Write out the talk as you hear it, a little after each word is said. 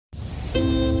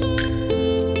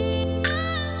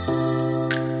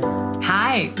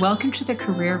Hi, welcome to the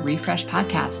Career Refresh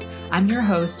Podcast. I'm your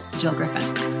host, Jill Griffin.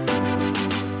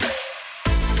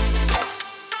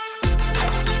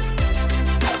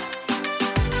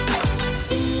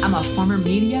 I'm a former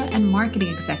media and marketing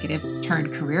executive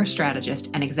turned career strategist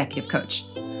and executive coach.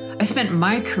 I spent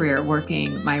my career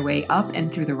working my way up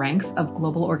and through the ranks of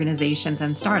global organizations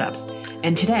and startups,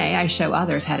 and today I show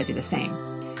others how to do the same.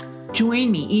 Join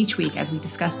me each week as we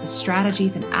discuss the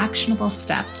strategies and actionable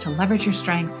steps to leverage your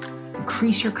strengths,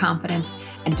 increase your confidence,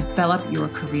 and develop your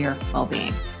career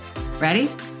well-being. Ready?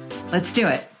 Let's do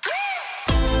it.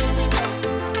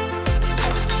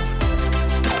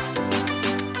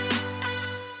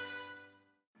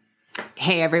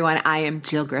 Hey everyone, I am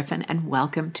Jill Griffin and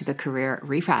welcome to the Career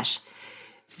Refresh.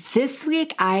 This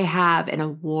week I have an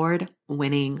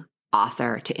award-winning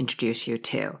author to introduce you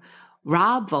to,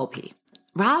 Rob Volpe.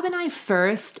 Rob and I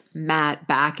first met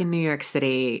back in New York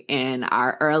City in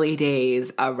our early days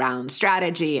around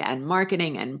strategy and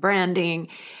marketing and branding.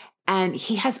 And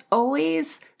he has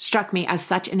always struck me as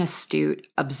such an astute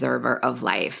observer of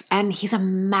life. And he's a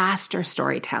master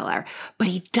storyteller, but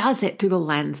he does it through the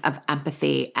lens of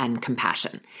empathy and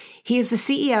compassion. He is the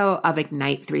CEO of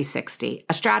Ignite 360,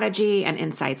 a strategy and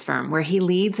insights firm where he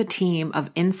leads a team of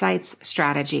insights,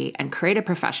 strategy, and creative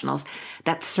professionals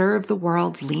that serve the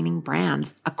world's leading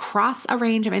brands across a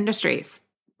range of industries.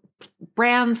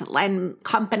 Brands and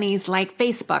companies like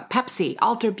Facebook, Pepsi,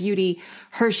 Ulta Beauty,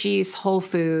 Hershey's, Whole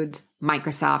Foods,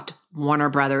 Microsoft, Warner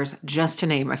Brothers, just to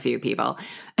name a few people.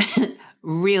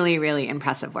 Really, really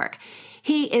impressive work.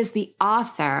 He is the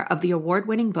author of the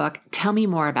award-winning book, Tell Me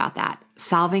More About That,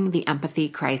 Solving the Empathy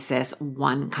Crisis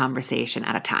One Conversation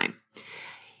at a Time.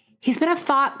 He's been a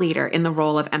thought leader in the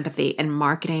role of empathy in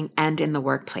marketing and in the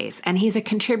workplace, and he's a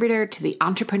contributor to the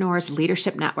Entrepreneurs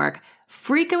Leadership Network,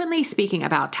 frequently speaking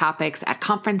about topics at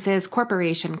conferences,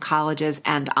 corporations, colleges,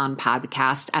 and on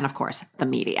podcasts, and of course, the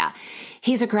media.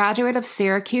 He's a graduate of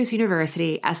Syracuse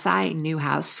University, SI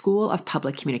Newhouse School of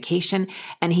Public Communication,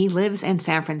 and he lives in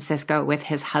San Francisco with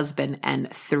his husband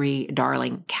and 3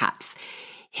 darling cats.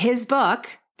 His book,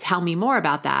 Tell Me More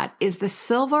About That, is the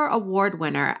Silver Award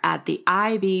winner at the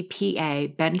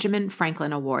IBPA Benjamin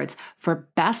Franklin Awards for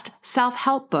Best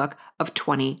Self-Help Book of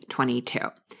 2022.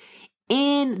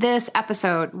 In this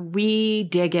episode, we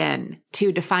dig in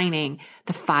to defining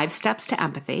the 5 steps to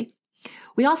empathy.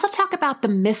 We also talk about the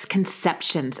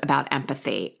misconceptions about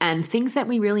empathy and things that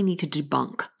we really need to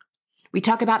debunk. We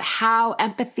talk about how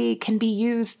empathy can be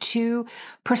used to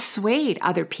persuade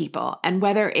other people, and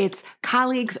whether it's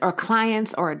colleagues or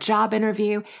clients or a job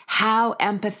interview, how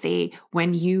empathy,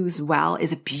 when used well,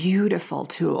 is a beautiful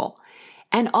tool.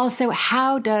 And also,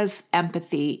 how does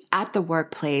empathy at the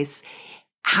workplace,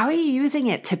 how are you using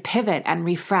it to pivot and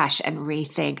refresh and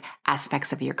rethink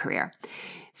aspects of your career?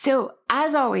 So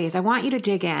as always, I want you to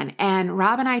dig in. And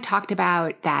Rob and I talked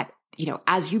about that,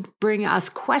 as you bring us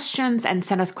questions and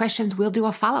send us questions, we'll do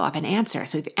a follow-up and answer.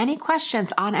 So if you have any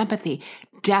questions on empathy,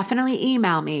 definitely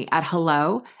email me at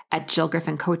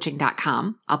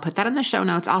hello@jillgriffincoaching.com. I'll put that in the show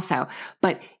notes also.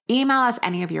 But email us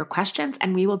any of your questions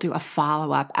and we will do a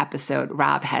follow-up episode.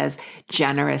 Rob has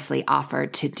generously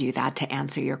offered to do that to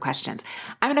answer your questions.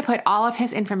 I'm going to put all of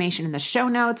his information in the show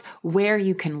notes where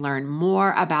you can learn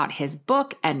more about his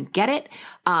book and get it.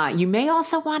 You may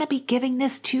also want to be giving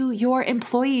this to your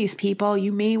employees, people.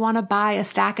 You may want to buy a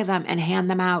stack of them and hand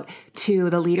them out to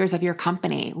the leaders of your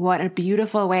company. What a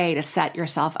beautiful way to set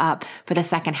yourself up for the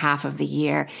second half of the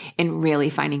year in really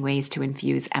finding ways to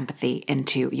infuse empathy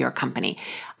into your company.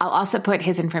 I'll also put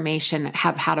his information,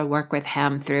 have how to work with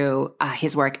him through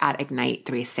his work at Ignite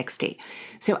 360.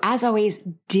 So as always,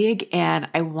 dig in.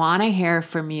 I want to hear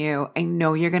from you. I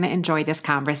know you're going to enjoy this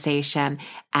conversation.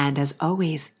 And as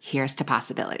always, here's to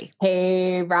possibility.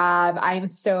 Hey, Rob, I'm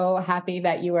so happy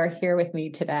that you are here with me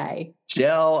today.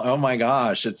 Jill, oh my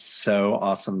gosh, it's so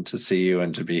awesome to see you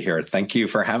and to be here. Thank you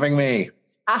for having me.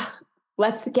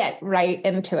 Let's get right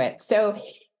into it. So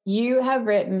you have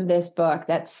written this book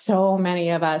that so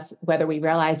many of us, whether we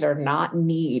realize it or not,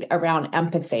 need around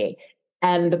empathy.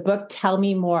 And the book, Tell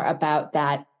Me More About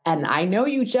That. And I know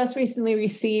you just recently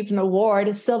received an award,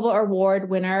 a Silver Award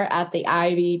winner at the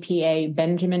IBPA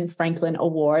Benjamin Franklin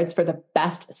Awards for the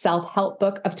Best Self-Help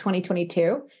Book of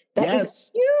 2022. That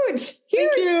is huge.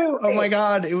 Thank you. Oh my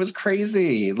God. It was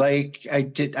crazy.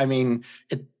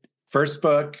 First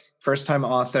book, first time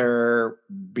author,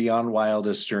 beyond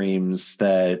wildest dreams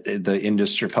that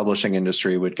the publishing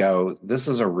industry would go, this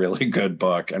is a really good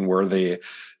book and worthy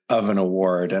of an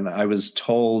award. And I was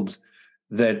told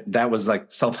that was like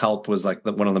self-help was like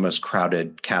one of the most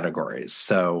crowded categories.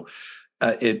 So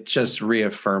it just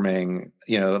reaffirming,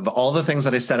 of all the things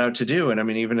that I set out to do. And I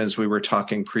mean, even as we were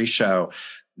talking pre-show,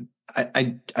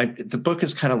 the book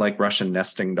is kind of like Russian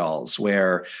nesting dolls,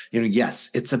 where, yes,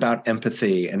 it's about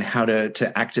empathy and how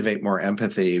to activate more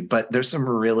empathy, but there's some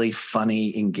really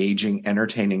funny, engaging,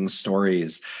 entertaining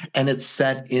stories. And it's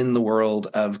set in the world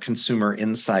of consumer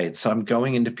insight. So I'm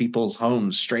going into people's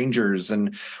homes, strangers,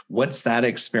 and what's that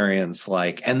experience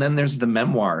like? And then there's the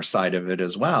memoir side of it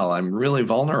as well. I'm really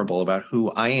vulnerable about who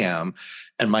I am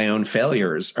and my own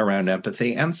failures around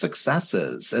empathy and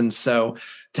successes. And so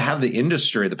to have the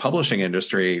industry, the publishing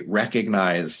industry,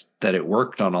 recognize that it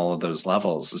worked on all of those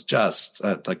levels is just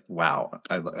like, wow.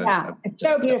 It's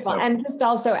so beautiful. And just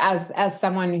also as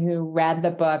someone who read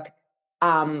the book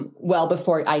well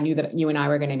before I knew that you and I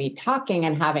were going to be talking,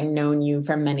 and having known you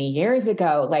from many years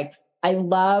ago, like, I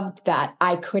loved that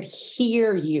I could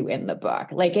hear you in the book.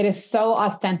 Like, it is so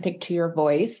authentic to your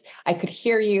voice. I could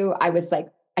hear you.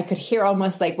 I could hear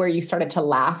almost like where you started to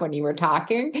laugh when you were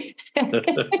talking.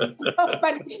 It's so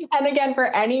funny. And again, for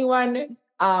anyone,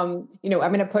 I'm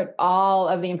going to put all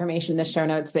of the information in the show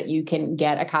notes that you can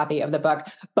get a copy of the book.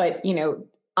 But,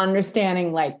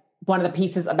 understanding like one of the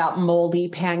pieces about moldy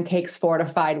pancakes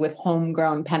fortified with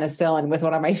homegrown penicillin was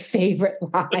one of my favorite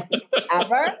lines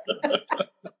ever.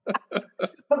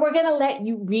 But we're going to let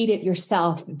you read it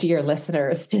yourself, dear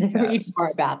listeners, to read more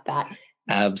about that.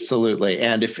 Absolutely.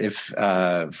 And if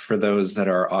for those that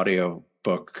are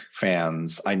audiobook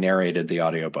fans, I narrated the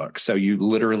audiobook. So you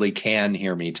literally can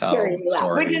hear me tell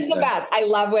stories. Which is the best. I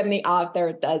love when the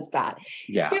author does that.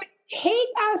 Yeah. So take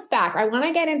us back. I want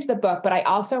to get into the book, but I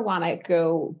also want to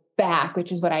go back,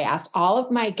 which is what I asked all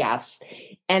of my guests.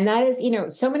 And that is,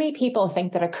 so many people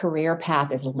think that a career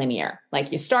path is linear.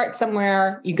 Like, you start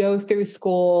somewhere, you go through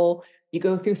school, you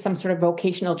go through some sort of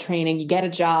vocational training, you get a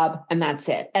job, and that's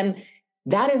it. And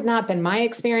that has not been my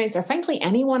experience, or frankly,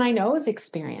 anyone I know's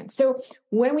experience. So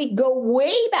when we go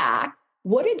way back,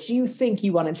 what did you think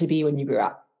you wanted to be when you grew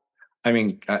up? I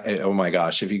mean, oh my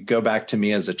gosh, if you go back to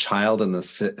me as a child in the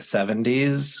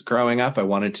 70s growing up, I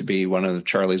wanted to be one of the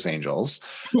Charlie's Angels.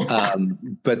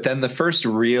 But then the first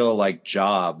real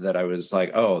job that I was like,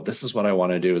 oh, this is what I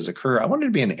want to do as a career. I wanted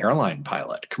to be an airline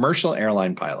pilot, commercial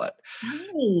airline pilot.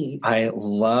 Nice.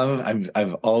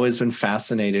 I've always been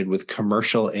fascinated with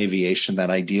commercial aviation, that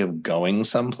idea of going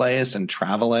someplace and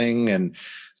traveling. And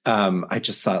I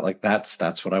just thought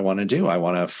that's what I want to do. I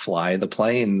want to fly the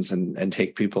planes and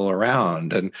take people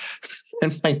around. And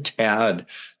my dad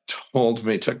pulled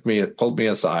me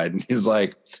aside, and he's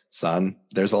like, son,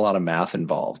 there's a lot of math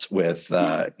involved with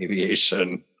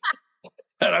aviation.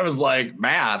 And I was like,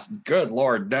 math? Good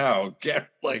Lord, no.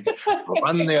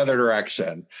 Run the other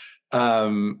direction.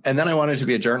 And then I wanted to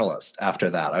be a journalist after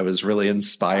that. I was really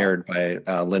inspired by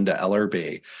Linda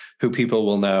Ellerby, who people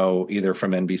will know either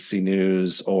from NBC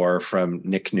News or from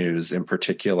Nick News in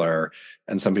particular.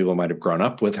 And some people might have grown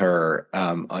up with her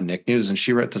on Nick News. And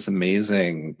she wrote this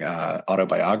amazing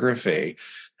autobiography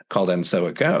called And So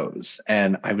It Goes.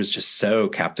 And I was just so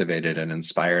captivated and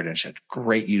inspired. And she had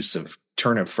great use of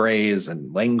turn of phrase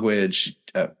and language.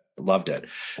 Loved it.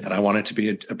 And I wanted to be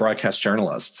a broadcast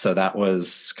journalist. So that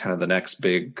was kind of the next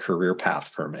big career path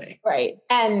for me. Right.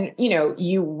 And,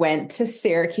 you went to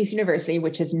Syracuse University,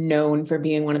 which is known for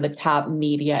being one of the top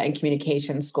media and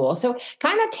communication schools. So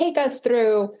kind of take us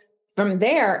through from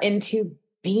there into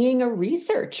being a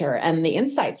researcher and the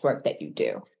insights work that you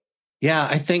do. Yeah,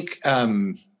 I think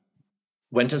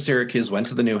went to Syracuse, went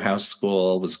to the Newhouse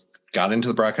school, got into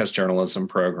the broadcast journalism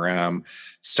program,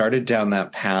 started down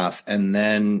that path. And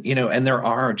then, and there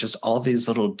are just all these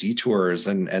little detours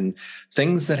and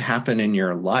things that happen in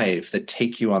your life that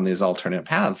take you on these alternate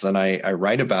paths. And I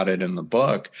write about it in the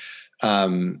book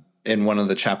in one of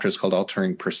the chapters called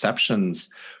Altering Perceptions,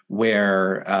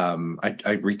 where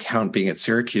I recount being at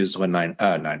Syracuse when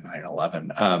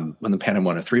 9/11, when the Panama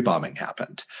 103 bombing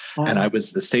happened. Oh. And I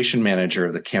was the station manager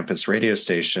of the campus radio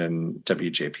station,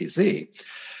 WJPZ.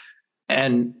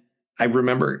 And I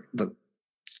remember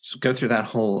go through that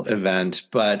whole event,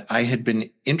 but I had been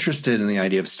interested in the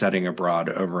idea of studying abroad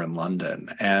over in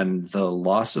London, and the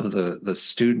loss of the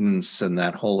students and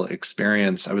that whole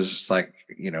experience. I was just like,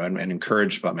 and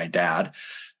encouraged by my dad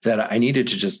that I needed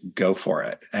to just go for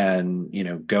it and,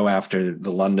 go after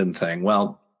the London thing.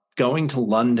 Well, going to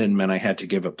London meant I had to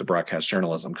give up the broadcast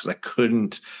journalism because I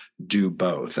couldn't do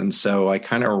both. And so I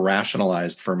kind of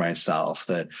rationalized for myself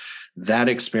that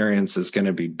experience is going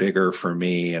to be bigger for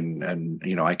me. And,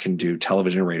 I can do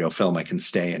television, radio, film. I can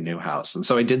stay in Newhouse. And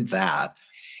so I did that.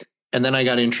 And then I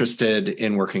got interested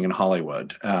in working in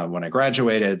Hollywood when I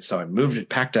graduated. So I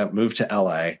packed up, moved to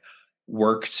LA,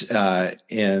 worked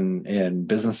in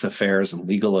business affairs and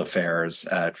legal affairs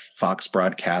at Fox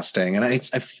Broadcasting. And I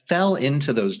fell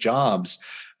into those jobs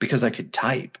because I could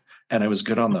type and I was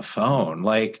good on the phone.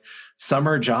 Like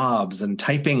summer jobs and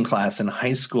typing class in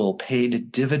high school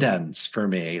paid dividends for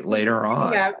me later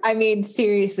on. Yeah, I mean,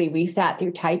 seriously, we sat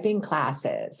through typing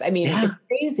classes. I mean, it's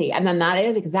crazy. And then that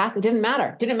is exactly, didn't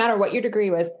matter what your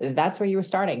degree was. That's where you were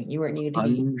starting. You were needed to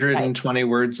be 120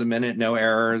 words a minute, no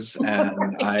errors.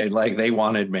 And they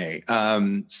wanted me.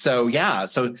 So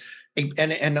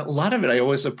and a lot of it, I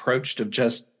always approached of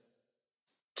just,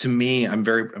 to me, I'm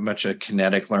very much a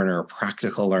kinetic learner, a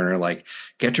practical learner, like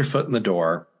get your foot in the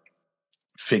door,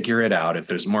 figure it out. If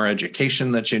there's more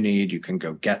education that you need, you can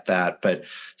go get that, but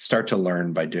start to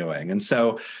learn by doing. And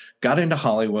so got into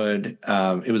Hollywood.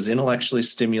 It was intellectually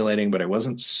stimulating, but I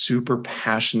wasn't super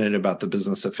passionate about the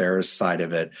business affairs side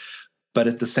of it. But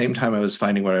at the same time, I was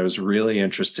finding what I was really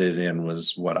interested in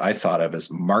was what I thought of as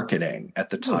marketing at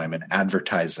the time, and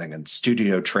advertising and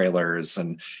studio trailers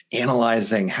and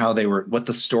analyzing what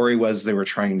the story was they were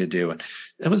trying to do. And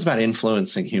it was about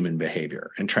influencing human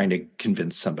behavior and trying to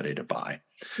convince somebody to buy.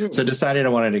 So I decided I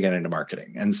wanted to get into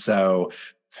marketing. And so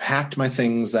packed my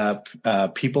things up.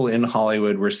 People in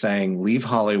Hollywood were saying, leave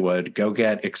Hollywood, go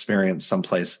get experience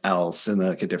someplace else in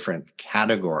like a different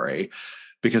category,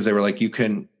 because they were like, you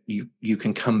can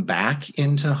come back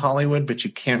into Hollywood, but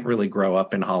you can't really grow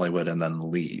up in Hollywood and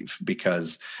then leave,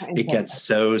 because it gets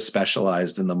so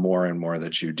specialized in the more and more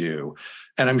that you do.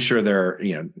 And I'm sure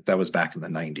that was back in the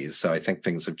 90s. So I think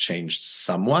things have changed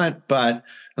somewhat, but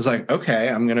I was like, okay,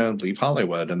 I'm going to leave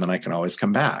Hollywood and then I can always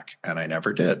come back. And I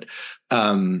never did.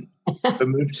 I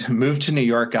moved to New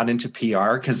York, got into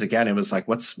PR, because again, it was like,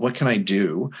 what can I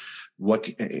do?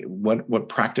 What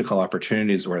practical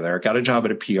opportunities were there? Got a job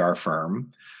at a PR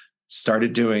firm,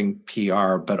 started doing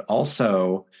PR, but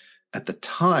also at the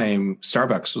time,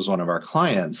 Starbucks was one of our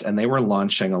clients and they were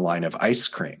launching a line of ice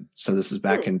cream. So this is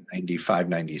back in 95,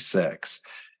 96.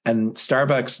 And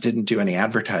Starbucks didn't do any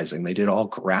advertising. They did all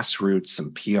grassroots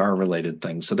and PR related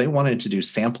things. So they wanted to do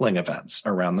sampling events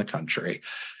around the country.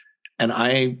 And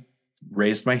I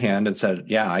raised my hand and said,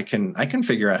 yeah, I can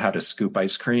figure out how to scoop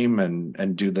ice cream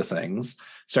and do the things.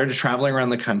 Started traveling around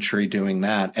the country doing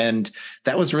that. And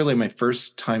that was really my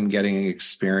first time getting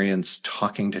experience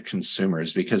talking to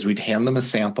consumers, because we'd hand them a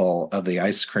sample of the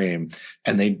ice cream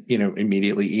and they,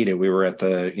 immediately eat it. We were at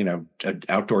the, an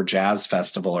outdoor jazz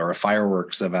festival or a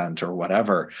fireworks event or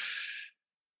whatever.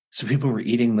 So people were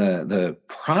eating the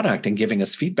product and giving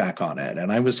us feedback on it.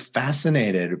 And I was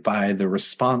fascinated by the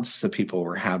response that people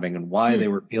were having and why they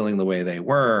were feeling the way they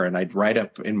were. And I'd write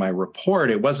up in my report,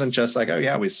 it wasn't just like, oh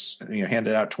yeah, we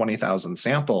handed out 20,000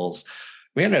 samples.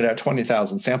 We handed out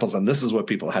 20,000 samples and this is what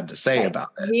people had to say about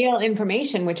it. Real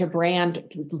information, which a brand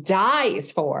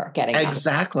dies for getting.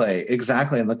 Exactly.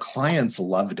 And the clients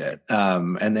loved it.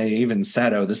 And they even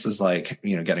said, oh, this is like,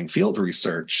 getting field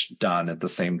research done at the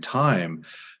same time.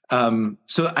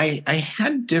 So I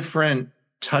had different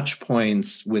touch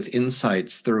points with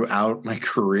insights throughout my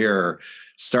career,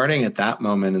 starting at that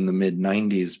moment in the mid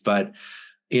 90s. But,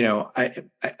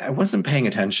 I wasn't paying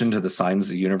attention to the signs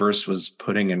the universe was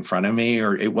putting in front of me,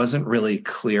 or it wasn't really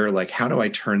clear, like, how do I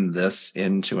turn this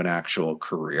into an actual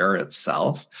career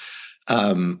itself?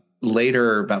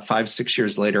 Later, about 5-6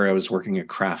 years later, I was working at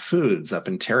Kraft Foods up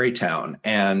in Tarrytown,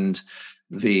 and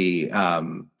the,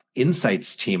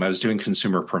 insights team, I was doing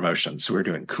consumer promotion. So we were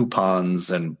doing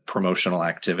coupons and promotional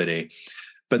activity.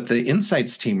 But the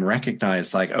insights team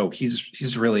recognized, like, oh,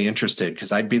 he's really interested,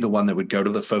 because I'd be the one that would go to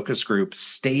the focus group,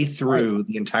 stay through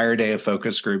the entire day of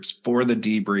focus groups for the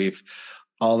debrief,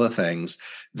 all the things.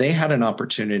 They had an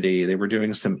opportunity. They were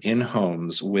doing some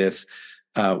in-homes with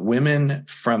women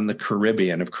from the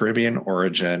Caribbean, of Caribbean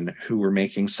origin, who were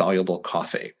making soluble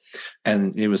coffee.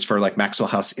 And it was for like Maxwell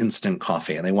House instant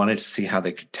coffee. And they wanted to see how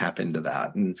they could tap into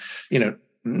that. And,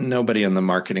 nobody in the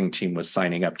marketing team was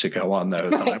signing up to go on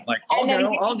those. And I'm like,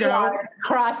 I'll go.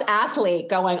 Cross athlete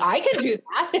going, I can do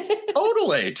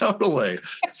that. Totally.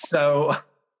 So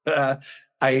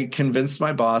I convinced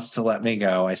my boss to let me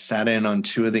go. I sat in on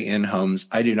 2 of the in-homes.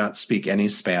 I do not speak any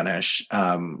Spanish.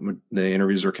 The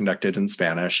interviews were conducted in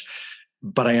Spanish,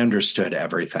 but I understood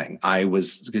everything. I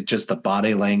was just the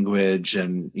body language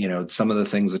and, some of the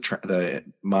things the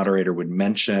moderator would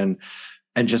mention,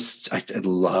 and I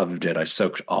loved it. I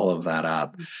soaked all of that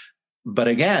up, but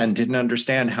again, didn't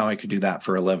understand how I could do that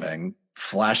for a living.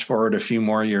 Flash forward a few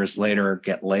more years later,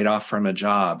 get laid off from a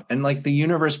job. And like the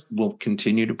universe will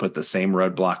continue to put the same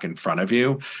roadblock in front of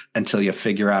you until you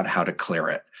figure out how to clear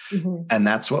it. Mm-hmm. And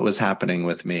that's what was happening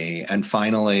with me. And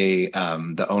finally,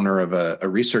 the owner of a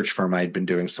research firm I'd been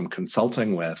doing some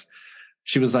consulting with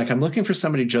She was like, I'm looking for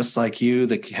somebody just like you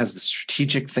that has the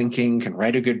strategic thinking, can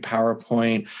write a good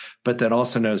PowerPoint, but that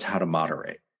also knows how to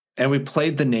moderate. And we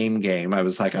played the name game. I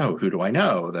was like, oh, who do I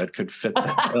know that could fit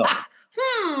that bill?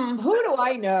 Who do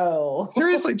I know?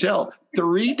 Seriously, Jill,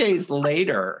 3 days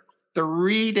later,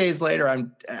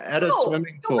 I'm at a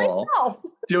swimming pool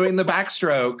doing the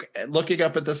backstroke, looking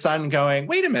up at the sun going,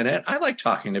 wait a minute, I like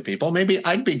talking to people. Maybe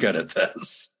I'd be good at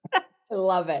this. I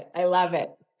love it.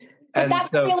 But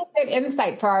that's a really good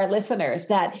insight for our listeners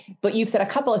but you've said a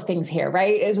couple of things here,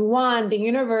 right? Is one, the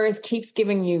universe keeps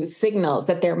giving you signals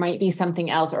that there might be something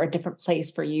else or a different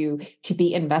place for you to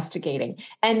be investigating.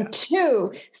 And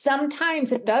two,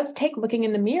 sometimes it does take looking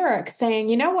in the mirror saying,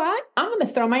 you know what? I'm going to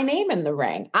throw my name in the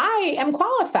ring. I am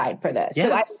qualified for this. Yes.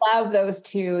 So I love those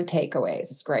two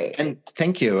takeaways. It's great. And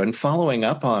thank you. And following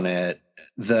up on it,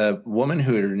 the woman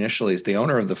who had initially, the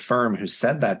owner of the firm who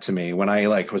said that to me when I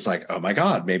was like, oh my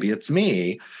God, maybe it's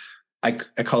me. I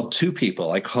called two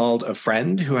people. I called a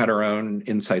friend who had her own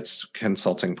insights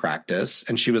consulting practice.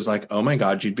 And she was like, oh my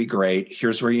God, you'd be great.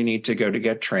 Here's where you need to go to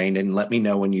get trained and let me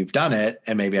know when you've done it.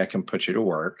 And maybe I can put you to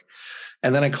work.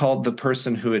 And then I called the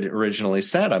person who had originally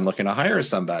said, I'm looking to hire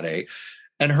somebody.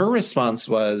 And her response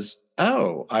was,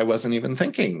 oh, I wasn't even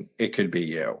thinking it could be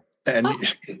you. And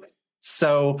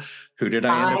so who did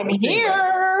I end up I'm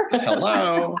here.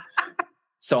 Hello.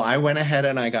 So I went ahead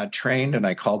and I got trained and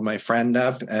I called my friend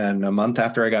up. And a month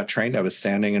after I got trained, I was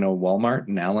standing in a Walmart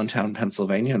in Allentown,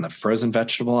 Pennsylvania in the frozen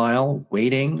vegetable aisle,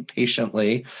 waiting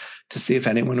patiently to see if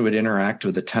anyone would interact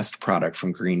with the test product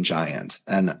from Green Giant.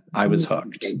 And I was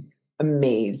hooked.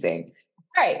 Amazing.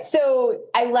 All right. So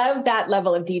I love that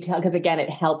level of detail because, again,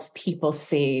 it helps people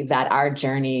see that our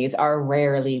journeys are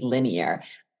rarely linear.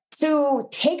 So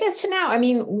take us to now. I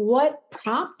mean, what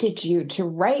prompted you to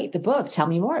write the book? Tell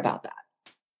me more about that.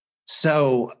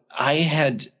 So I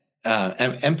had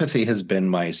empathy has been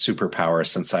my superpower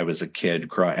since I was a kid.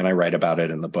 And I write about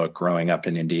it in the book, growing up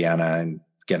in Indiana and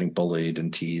getting bullied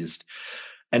and teased.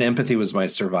 And empathy was my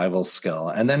survival skill.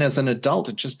 And then as an adult,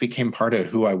 it just became part of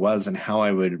who I was and how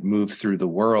I would move through the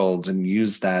world and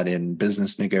use that in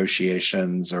business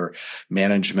negotiations or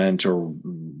management or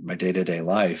my day-to-day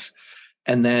life.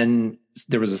 And then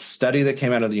there was a study that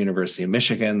came out of the University of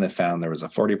Michigan that found there was a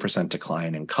 40%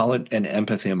 decline in college and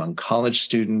empathy among college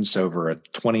students over a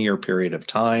 20-year period of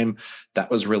time. That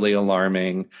was really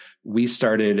alarming. We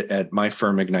started at my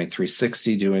firm, Ignite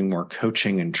 360, doing more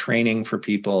coaching and training for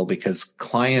people because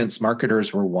clients,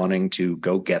 marketers were wanting to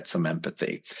go get some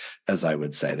empathy, as I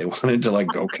would say. They wanted to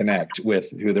go connect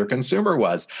with who their consumer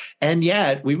was. And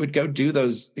yet we would go do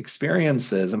those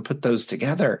experiences and put those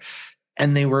together.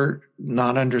 And they were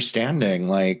not understanding,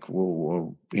 they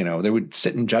would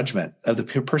sit in judgment of the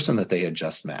person that they had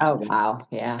just met. Oh, wow.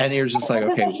 Yeah. And you're just like,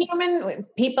 okay.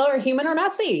 People are human or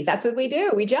messy. That's what we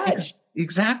do. We judge.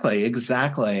 Exactly.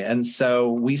 And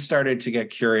so we started to get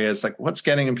curious, what's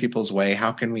getting in people's way?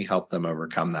 How can we help them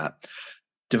overcome that?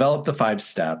 Develop the 5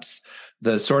 steps.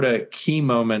 The sort of key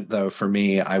moment, though, for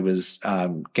me, I was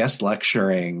guest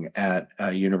lecturing at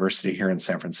a university here in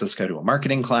San Francisco to a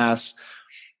marketing class.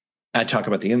 I talk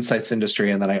about the insights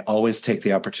industry, and then I always take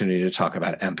the opportunity to talk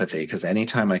about empathy because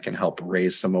anytime I can help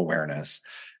raise some awareness,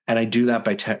 and I do that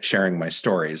by sharing my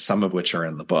stories, some of which are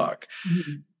in the book.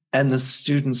 Mm-hmm. And the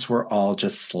students were all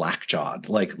just slack-jawed,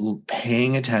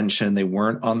 paying attention. They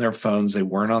weren't on their phones. They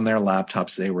weren't on their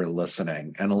laptops. They were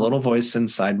listening. And a little voice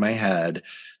inside my head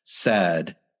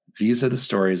said, these are the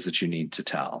stories that you need to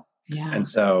tell. Yeah. And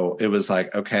so it was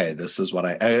okay, this is what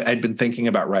I'd been thinking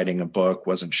about writing a book,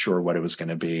 wasn't sure what it was going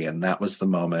to be. And that was the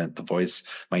moment, the voice,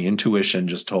 my intuition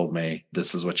just told me,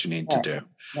 this is what you need to do.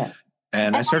 Yeah.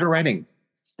 And I started writing.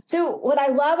 So what I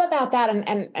love about that,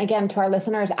 and again, to our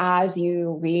listeners, as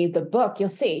you read the book, you'll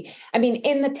see,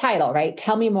 in the title, right?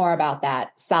 Tell me more about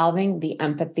that. Solving the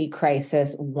empathy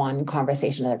crisis, one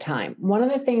conversation at a time. One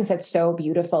of the things that's so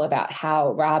beautiful about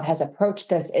how Rob has approached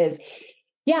this is,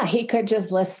 yeah, he could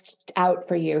just list out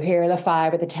for you, here are the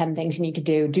 5 or the 10 things you need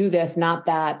to do this, not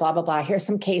that, blah, blah, blah. Here's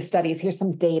some case studies. Here's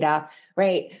some data,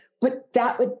 right? But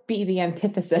that would be the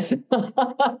antithesis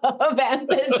of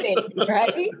empathy,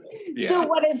 right? Yeah. So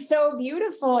what is so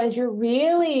beautiful is you're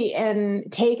really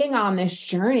taking on this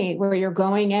journey where you're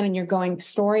going in and you're going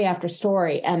story after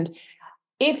story. And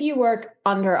if you work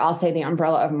under, I'll say, the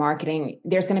umbrella of marketing,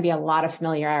 there's going to be a lot of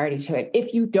familiarity to it.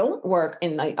 If you don't work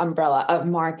in the umbrella of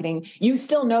marketing, you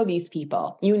still know these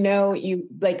people.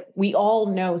 We all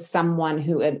know someone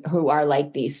who are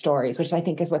like these stories, which I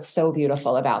think is what's so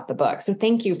beautiful about the book. So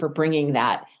thank you for bringing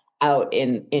that out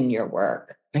in your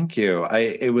work. Thank you.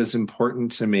 It was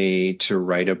important to me to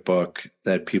write a book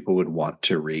that people would want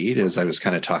to read, as I was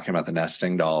kind of talking about the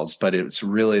nesting dolls, but it's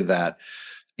really that,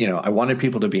 I wanted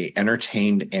people to be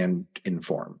entertained and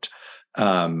informed.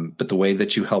 But the way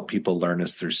that you help people learn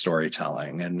is through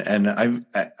storytelling. And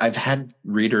I've had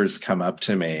readers come up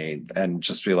to me and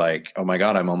just be like, "Oh my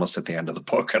God, I'm almost at the end of the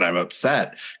book and I'm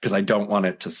upset because I don't want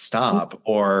it to stop,"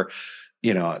 or,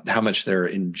 how much they're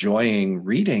enjoying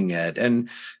reading it. And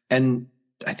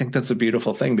I think that's a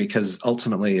beautiful thing, because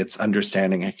ultimately it's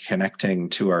understanding and connecting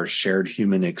to our shared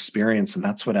human experience. And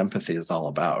that's what empathy is all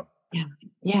about. Yeah.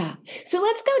 Yeah. So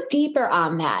let's go deeper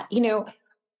on that.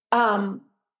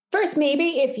 First,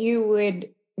 maybe if you would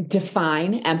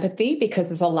define empathy, because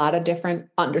there's a lot of different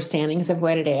understandings of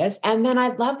what it is. And then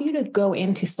I'd love you to go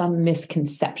into some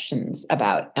misconceptions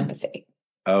about empathy.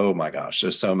 Oh my gosh,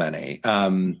 there's so many.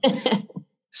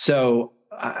 So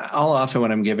I'll often,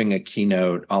 when I'm giving a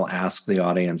keynote, I'll ask the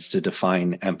audience to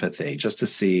define empathy just to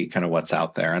see kind of what's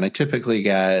out there. And I typically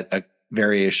get a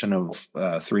variation of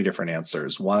three different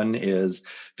answers. One is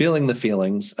feeling the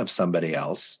feelings of somebody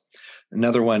else.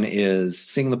 Another one is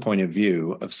seeing the point of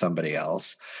view of somebody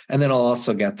else. And then I'll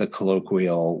also get the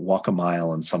colloquial walk a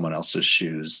mile in someone else's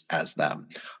shoes as them.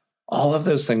 All of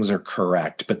those things are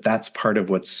correct, but that's part of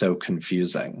what's so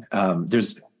confusing.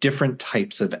 There's different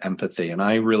types of empathy, and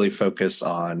I really focus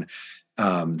on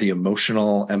the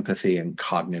emotional empathy and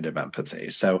cognitive empathy.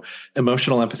 So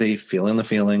emotional empathy, feeling the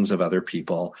feelings of other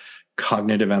people;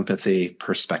 cognitive empathy,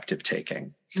 perspective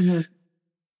taking. Mm-hmm.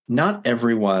 Not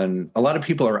everyone, a lot of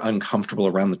people are uncomfortable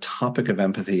around the topic of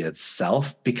empathy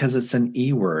itself because it's an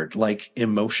E word, like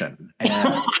emotion.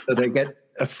 And so they get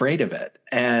afraid of it,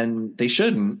 and they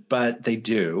shouldn't, but they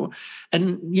do.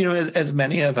 And, as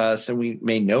many of us, and we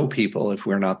may know people, if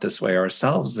we're not this way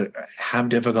ourselves, that have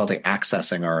difficulty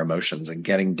accessing our emotions and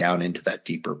getting down into that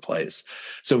deeper place.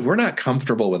 So if we're not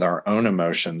comfortable with our own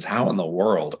emotions, how in the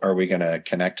world are we going to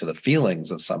connect to the feelings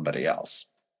of somebody else?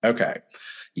 Okay.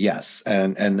 Yes.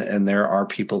 And there are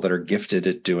people that are gifted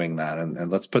at doing that. And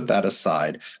let's put that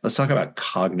aside. Let's talk about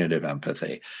cognitive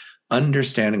empathy,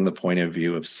 understanding the point of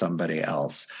view of somebody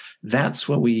else. That's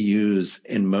what we use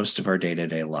in most of our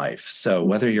day-to-day life. So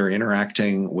whether you're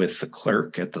interacting with the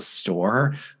clerk at the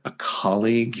store, a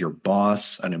colleague, your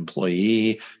boss, an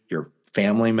employee, your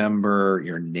family member,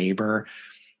 your neighbor,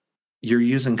 you're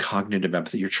using cognitive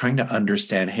empathy. You're trying to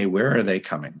understand, hey, where are they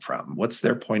coming from? What's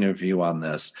their point of view on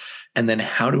this? And then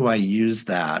how do I use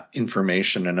that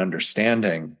information and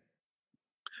understanding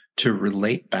to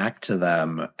relate back to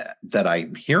them, that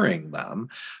I'm hearing them,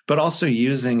 but also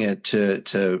using it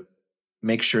to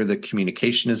make sure the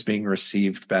communication is being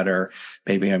received better.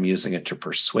 Maybe I'm using it to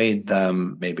persuade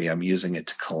them. Maybe I'm using it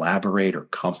to collaborate or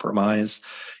compromise.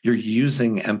 You're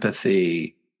using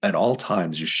empathy at all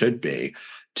times. You should be,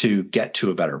 to get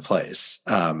to a better place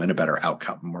and a better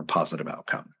outcome, a more positive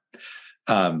outcome.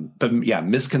 But yeah,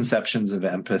 misconceptions of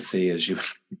empathy, as you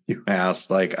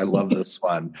asked, like, I love this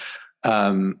one.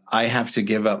 I have to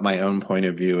give up my own point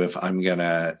of view if I'm going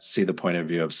to see the point of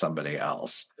view of somebody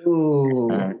else.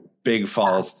 Big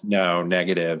false, no,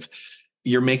 negative.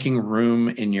 You're making room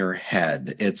in your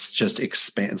head. It's just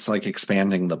it's like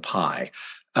expanding the pie.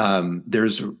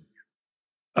 There's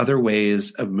other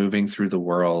ways of moving through the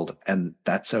world, and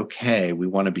that's okay. We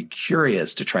want to be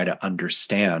curious to try to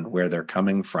understand where they're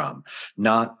coming from,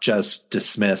 not just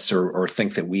dismiss or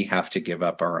think that we have to give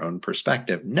up our own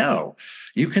perspective. No,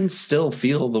 you can still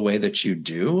feel the way that you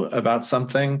do about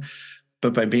something,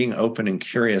 but by being open and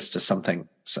curious to something,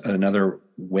 another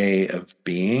way of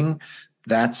being,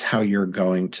 that's how you're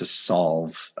going to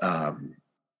solve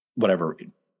whatever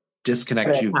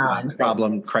disconnect you,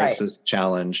 problem, crisis, right,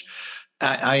 challenge.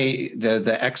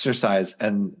 The exercise,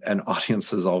 and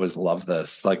audiences always love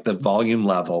this, like the volume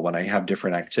level when I have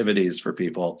different activities for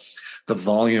people, the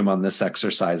volume on this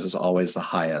exercise is always the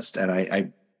highest.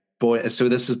 And so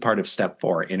this is part of step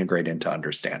 4, integrate into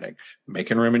understanding,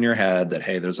 making room in your head that,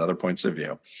 hey, there's other points of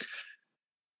view.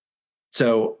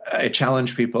 So I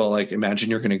challenge people, like, imagine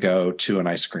you're going to go to an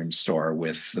ice cream store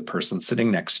with the person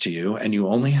sitting next to you, and you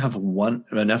only have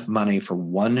enough money for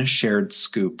one shared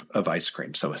scoop of ice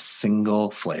cream. So a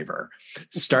single flavor.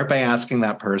 Start by asking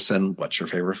that person, what's your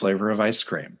favorite flavor of ice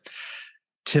cream?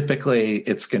 Typically,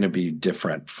 it's going to be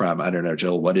different from, I don't know,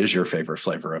 Jill, what is your favorite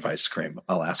flavor of ice cream?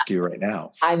 I'll ask you right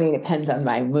now. I mean, it depends on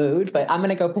my mood, but I'm going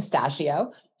to go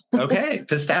pistachio. Okay,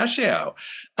 pistachio.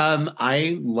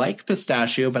 I like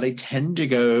pistachio, but I tend to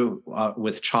go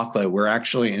with chocolate. We're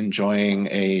actually enjoying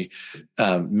a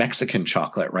Mexican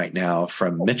chocolate right now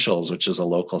from Mitchell's, which is a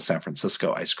local San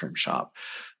Francisco ice cream shop.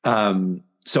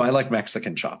 So I like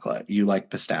Mexican chocolate. You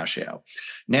like pistachio.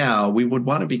 Now we would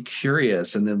want to be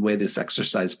curious. And the way this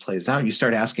exercise plays out, you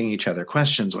start asking each other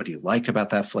questions. What do you like about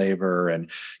that flavor? And,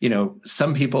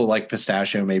 some people like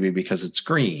pistachio maybe because it's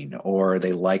green, or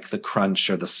they like the crunch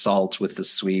or the salt with the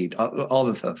sweet, all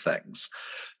of the things.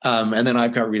 And then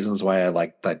I've got reasons why I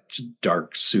like that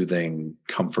dark, soothing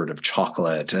comfort of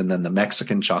chocolate. And then the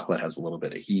Mexican chocolate has a little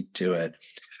bit of heat to it.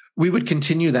 We would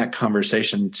continue that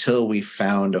conversation until we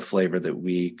found a flavor that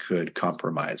we could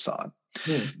compromise on.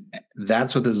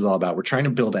 That's what this is all about. We're trying to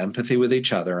build empathy with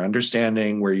each other,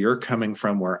 understanding where you're coming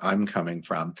from, where I'm coming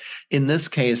from. In this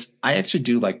case, I actually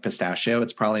do like pistachio.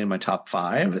 It's probably in my top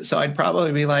 5. So I'd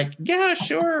probably be like, yeah,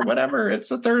 sure, whatever.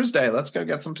 It's a Thursday. Let's go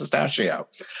get some pistachio.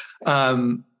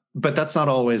 But that's not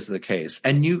always the case.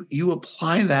 And you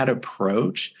apply that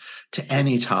approach to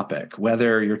any topic,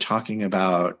 whether you're talking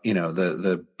about,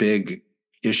 the big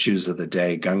issues of the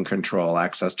day, gun control,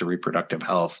 access to reproductive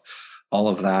health, all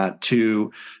of that,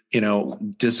 to,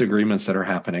 disagreements that are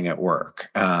happening at work,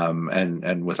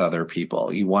 and with other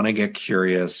people. You want to get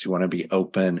curious, you want to be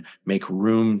open, make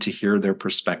room to hear their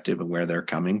perspective and where they're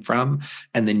coming from,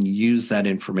 and then use that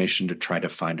information to try to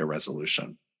find a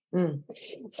resolution.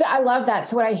 So I love that.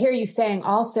 So what I hear you saying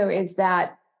also is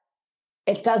that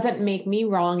it doesn't make me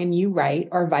wrong and you right,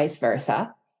 or vice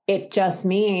versa. It just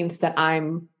means that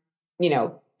I'm,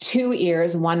 2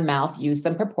 ears, 1 mouth, use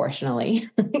them proportionally,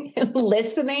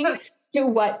 listening to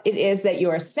what it is that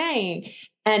you're saying,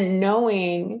 and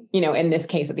knowing, in this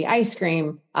case of the ice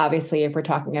cream, obviously, if we're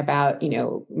talking about,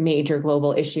 major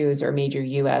global issues or major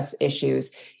US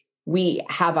issues, we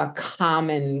have a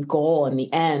common goal in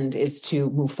the end is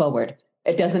to move forward.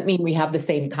 It doesn't mean we have the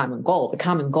same common goal. The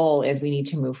common goal is we need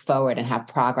to move forward and have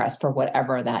progress for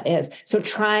whatever that is. So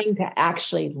trying to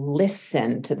actually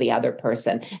listen to the other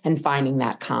person and finding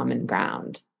that common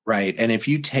ground. Right. And if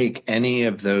you take any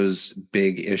of those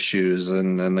big issues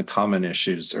and the common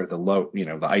issues, or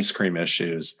the ice cream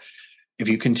issues, if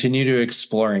you continue to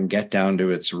explore and get down to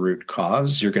its root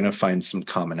cause, you're going to find some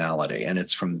commonality. And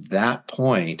it's from that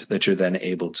point that you're then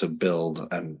able to build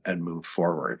and move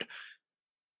forward.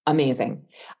 Amazing.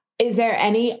 Is there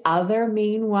any other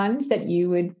main ones that you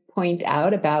would point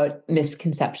out about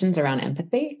misconceptions around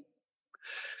empathy?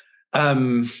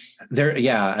 Another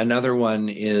one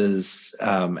is,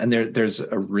 and there's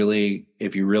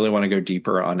if you really want to go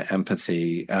deeper on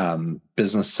empathy,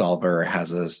 Business Solver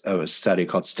has a study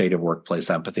called State of Workplace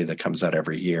Empathy that comes out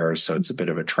every year. So it's a bit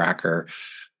of a tracker.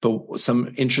 But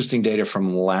some interesting data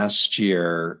from last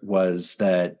year was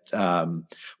that,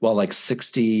 like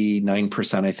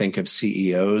 69%, I think, of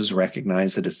CEOs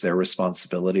recognize that it's their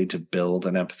responsibility to build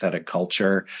an empathetic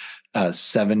culture.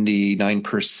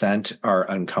 79%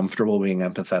 are uncomfortable being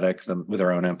empathetic with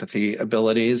their own empathy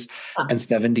abilities. And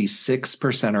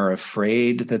 76% are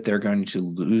afraid that they're going to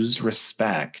lose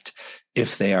respect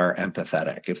if they are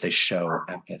empathetic, if they show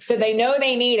empathy. So they know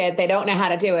they need it. They don't know how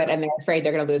to do it. And they're afraid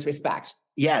they're going to lose respect.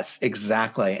 Yes,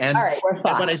 exactly. And all right, we're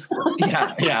fucked.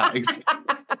 Exactly.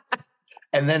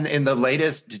 And then in the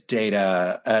latest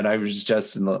data, and I was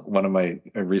just in one of my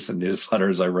recent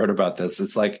newsletters, I wrote about this.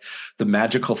 It's like the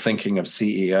magical thinking of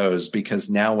CEOs, because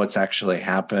now what's actually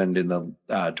happened in the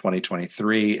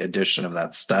 2023 edition of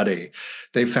that study,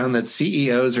 they found that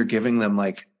CEOs are giving them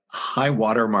like high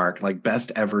watermark, like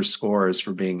best ever scores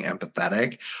for being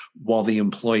empathetic, while the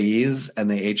employees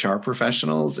and the HR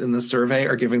professionals in the survey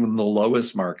are giving them the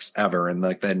lowest marks ever in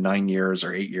like the 9 years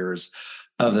or 8 years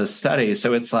of the study.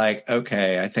 So it's like,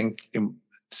 okay, I think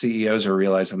CEOs are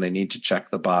realizing they need to check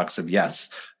the box of,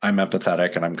 yes, I'm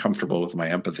empathetic and I'm comfortable with my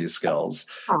empathy skills,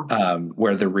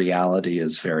 where the reality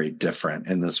is very different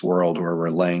in this world where we're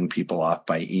laying people off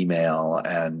by email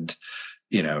and,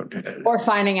 or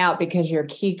finding out because your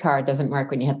key card doesn't work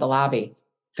when you hit the lobby.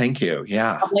 Thank you.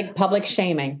 Yeah. Public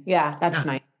shaming. Yeah, that's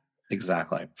nice.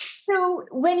 Exactly. So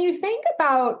when you think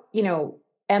about,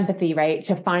 empathy, right?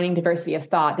 To finding diversity of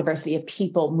thought, diversity of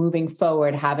people, moving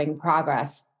forward, having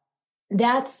progress.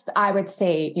 That's, I would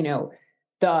say,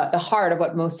 the heart of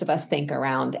what most of us think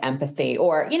around empathy,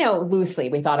 or, loosely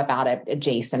we thought about it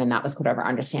adjacent, and that was whatever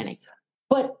understanding.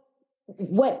 But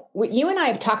what you and I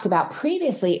have talked about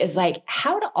previously is like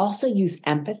how to also use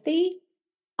empathy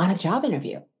on a job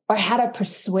interview, or how to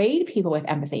persuade people with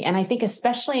empathy. And I think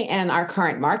especially in our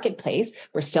current marketplace,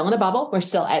 we're still in a bubble. We're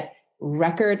still at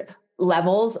record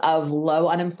levels of low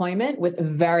unemployment with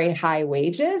very high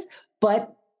wages,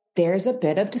 but there's a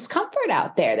bit of discomfort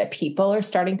out there that people are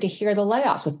starting to hear the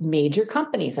layoffs with major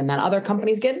companies, and then other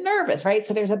companies get nervous, right?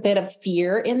 So there's a bit of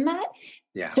fear in that.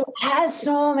 Yeah. So as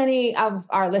so many of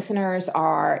our listeners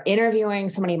are interviewing,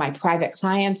 so many of my private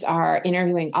clients are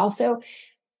interviewing also,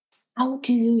 how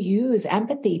do you use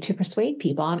empathy to persuade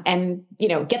people and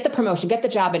get the promotion, get the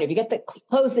job interview,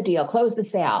 close the deal, close the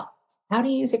sale? How do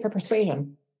you use it for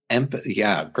persuasion? Empathy,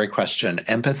 yeah, great question.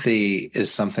 Empathy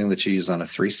is something that you use on a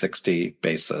 360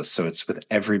 basis. So it's with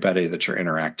everybody that you're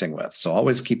interacting with. So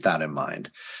always keep that in mind.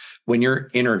 When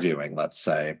you're interviewing, let's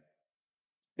say,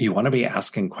 you want to be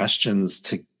asking questions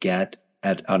to get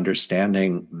at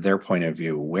understanding their point of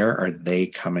view. Where are they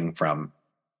coming from?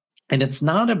 And it's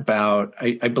not about,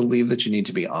 I believe that you need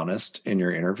to be honest in your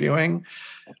interviewing,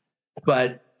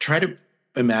 but try to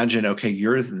imagine, okay,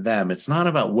 you're them. It's not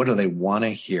about what do they want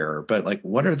to hear, but like,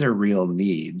 what are their real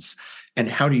needs? And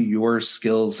how do your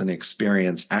skills and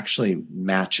experience actually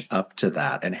match up to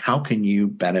that? And how can you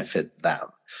benefit them?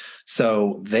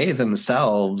 So they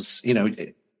themselves,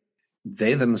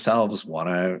 want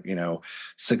to,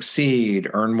 succeed,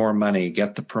 earn more money,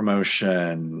 get the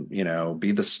promotion,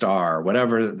 be the star,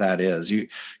 whatever that is. You're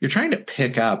trying to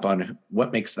pick up on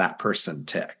what makes that person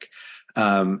tick.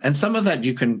 And some of that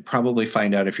you can probably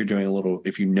find out if you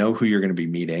know who you're going to be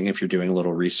meeting, if you're doing a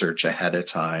little research ahead of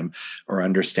time or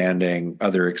understanding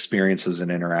other experiences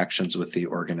and interactions with the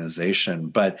organization.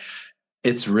 But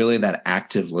it's really that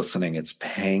active listening. It's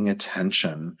paying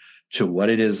attention to what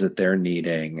it is that they're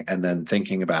needing and then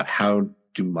thinking about how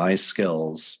do my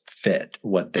skills fit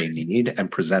what they need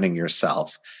and presenting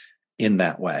yourself in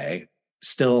that way,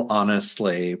 still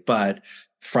honestly, but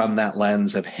from that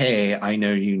lens of, hey, I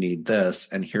know you need this,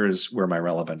 and here's where my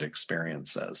relevant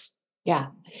experience is. Yeah.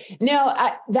 No,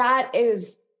 I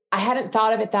hadn't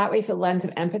thought of it that way through the lens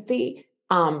of empathy.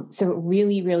 So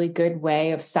really, really good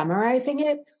way of summarizing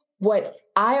it. What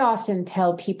I often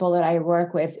tell people that I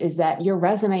work with is that your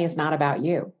resume is not about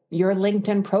you. Your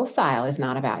LinkedIn profile is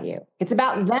not about you. It's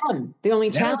about them. The only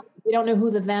challenge, we don't know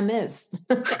who the them is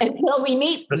until we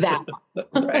meet them.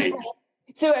 Right.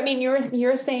 So, I mean,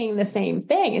 you're saying the same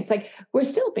thing. It's like, we're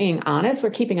still being honest.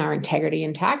 We're keeping our integrity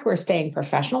intact. We're staying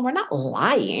professional. We're not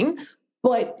lying.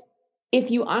 But if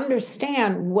you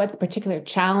understand what the particular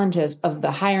challenges of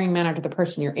the hiring manager, the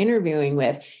person you're interviewing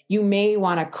with, you may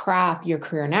want to craft your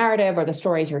career narrative or the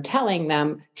stories you're telling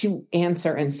them to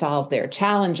answer and solve their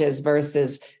challenges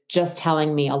versus just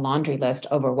telling me a laundry list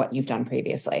over what you've done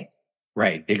previously.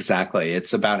 Right. Exactly.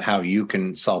 It's about how you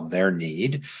can solve their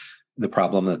need, the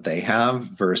problem that they have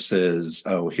versus,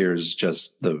 here's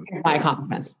just my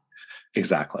accomplishments.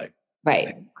 Exactly.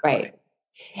 Right. Right.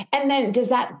 And then does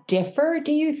that differ,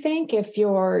 do you think, if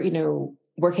you're,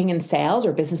 working in sales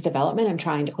or business development and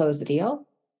trying to close the deal?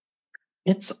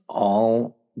 It's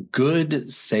all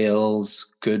good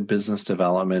sales, good business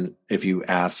development. If you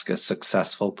ask a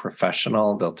successful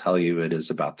professional, they'll tell you it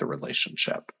is about the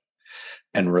relationship.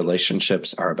 And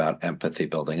relationships are about empathy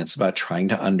building. It's about trying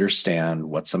to understand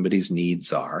what somebody's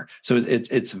needs are. So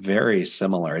it's very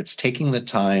similar. It's taking the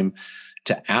time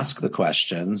to ask the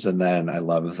questions. And then I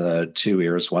love the 2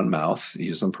 ears, 1 mouth,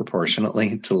 use them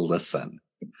proportionately to listen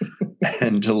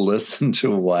and to listen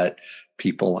to what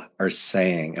people are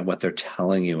saying and what they're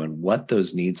telling you and what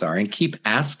those needs are, and keep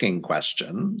asking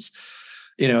questions.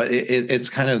 It's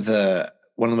kind of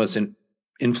one of the most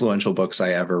influential books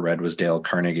I ever read was Dale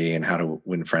Carnegie and How to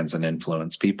Win Friends and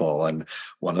Influence People. And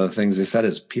one of the things he said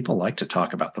is people like to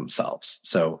talk about themselves.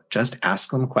 So just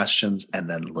ask them questions and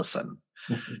then listen.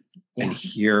 And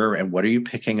hear, and what are you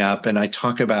picking up? And I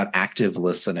talk about active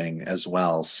listening as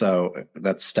well. So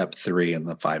that's step 3 in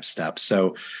the 5 steps.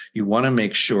 So you want to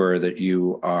make sure that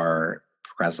you are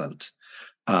present.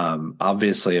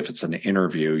 Obviously, if it's an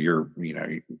interview,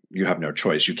 you have no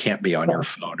choice. You can't be on your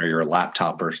phone or your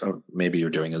laptop, or maybe you're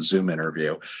doing a Zoom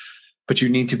interview, but you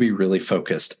need to be really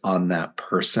focused on that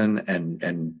person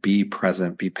and be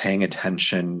present, be paying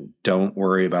attention. Don't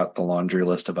worry about the laundry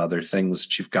list of other things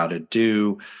that you've got to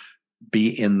do. Be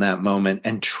in that moment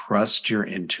and trust your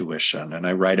intuition. And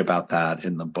I write about that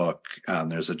in the book.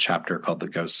 There's a chapter called The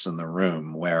Ghosts in the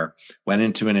Room, where I went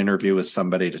into an interview with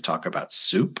somebody to talk about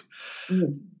soup,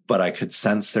 but I could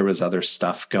sense there was other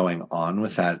stuff going on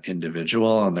with that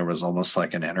individual. And there was almost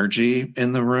like an energy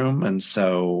in the room. And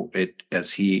so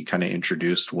as he kind of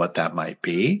introduced what that might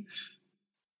be,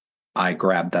 I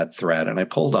grabbed that thread and I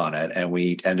pulled on it, and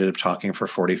we ended up talking for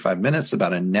 45 minutes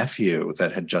about a nephew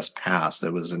that had just passed,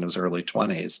 that was in his early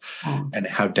 20s, and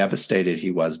how devastated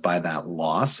he was by that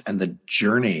loss and the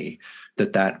journey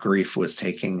that grief was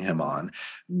taking him on.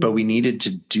 But we needed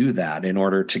to do that in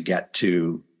order to get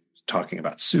to talking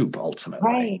about soup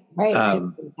ultimately. Right.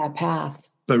 To that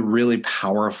path. But really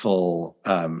powerful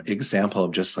example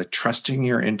of just like trusting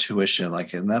your intuition,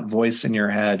 like, and that voice in your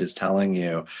head is telling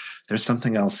you there's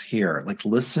something else here. Like,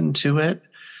 listen to it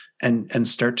and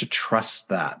start to trust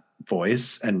that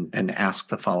voice and ask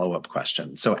the follow-up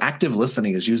question. So active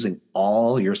listening is using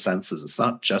all your senses. It's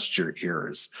not just your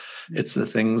ears. It's the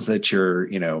things that you're,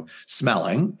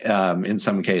 smelling, in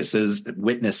some cases,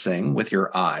 witnessing with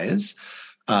your eyes.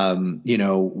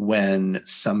 When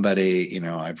somebody,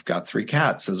 I've got 3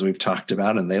 cats, as we've talked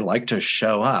about, and they like to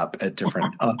show up at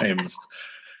different times.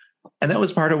 And that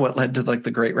was part of what led to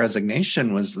the Great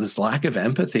Resignation, was this lack of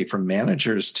empathy from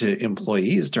managers to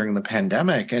employees during the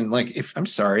pandemic. And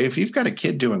if you've got a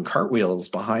kid doing cartwheels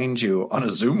behind you on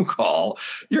a Zoom call,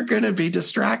 you're going to be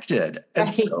distracted.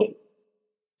 And so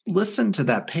listen to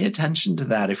that, pay attention to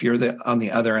that. If you're on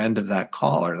the other end of that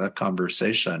call or that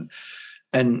conversation,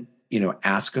 and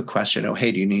ask a question. Oh,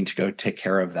 hey, do you need to go take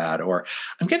care of that? Or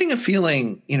I'm getting a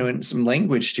feeling, in some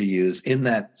language to use in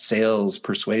that sales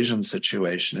persuasion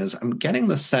situation is I'm getting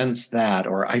the sense that,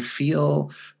 or I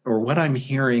feel, or what I'm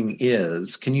hearing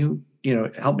is, can you,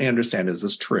 help me understand, is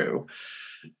this true?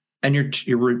 And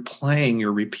you're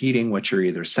repeating what you're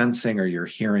either sensing or you're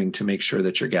hearing to make sure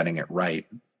that you're getting it right.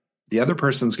 The other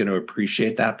person's going to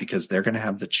appreciate that because they're going to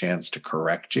have the chance to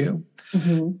correct you.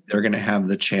 Mm-hmm. They're going to have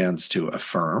the chance to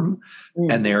affirm,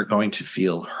 and they're going to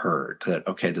feel heard that,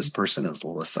 okay, this person is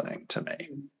listening to me.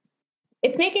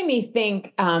 It's making me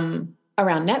think around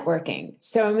networking.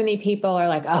 So many people are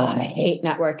like, oh, I hate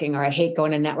networking, or I hate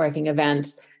going to networking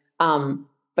events.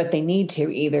 But they need to,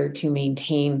 either to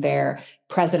maintain their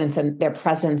presence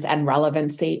and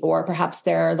relevancy, or perhaps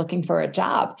they're looking for a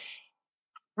job.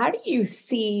 How do you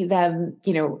see them?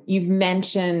 You've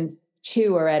mentioned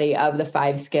 2 already of the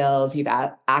 5 skills. You've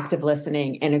active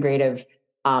listening, integrative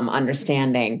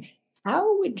understanding.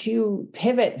 How would you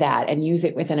pivot that and use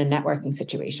it within a networking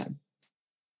situation?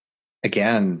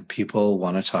 Again, people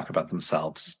want to talk about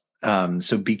themselves.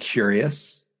 So be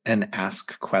curious and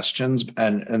ask questions.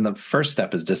 And the first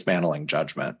step is dismantling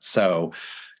judgment. So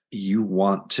you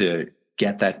want to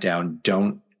get that down.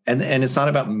 And it's not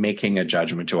about making a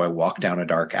judgment. Do I walk down a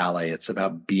dark alley? It's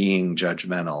about being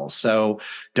judgmental. So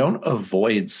don't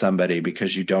avoid somebody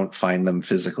because you don't find them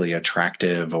physically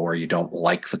attractive or you don't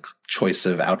like the choice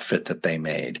of outfit that they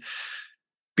made.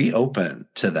 Be open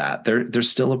to that. They're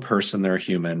still a person. They're a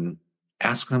human.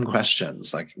 Ask them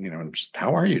questions like, just,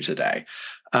 how are you today?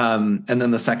 And then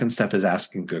the second step is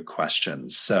asking good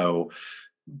questions. So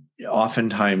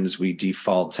oftentimes we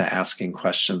default to asking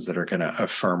questions that are going to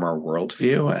affirm our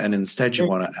worldview. And instead you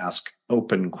want to ask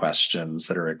open questions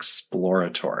that are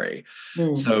exploratory.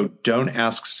 So don't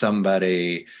ask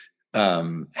somebody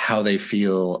how they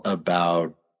feel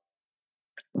about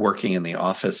working in the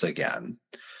office again.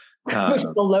 Which is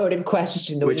a loaded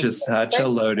question. Which is such a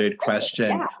loaded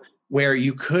question. Yeah. Where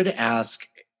you could ask,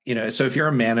 so if you're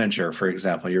a manager, for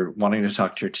example, you're wanting to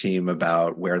talk to your team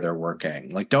about where they're working,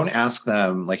 don't ask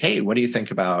them hey, what do you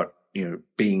think about,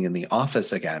 being in the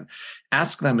office again?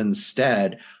 Ask them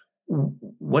instead,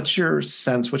 what's your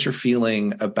sense, what's your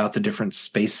feeling about the different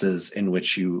spaces in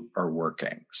which you are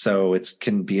working? So it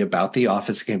can be about the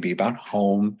office, it can be about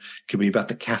home, it can be about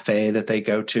the cafe that they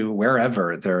go to,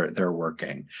 wherever they're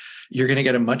working. You're going to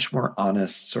get a much more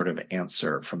honest sort of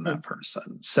answer from that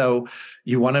person. So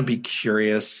you want to be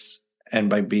curious, and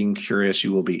by being curious,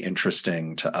 you will be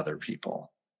interesting to other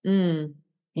people.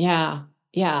 Yeah.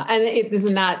 Yeah. And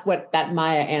isn't that what that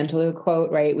Maya Angelou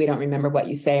quote, right? We don't remember what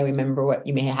you say, we remember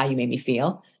how you made me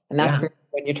feel. And that's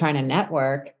when you're trying to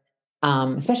network,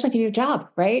 especially if you do a job,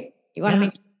 right? You want to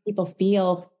make people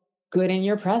feel good in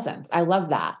your presence. I love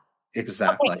that.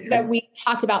 Exactly. Okay, so we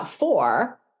talked about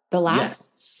 4, the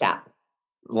last step.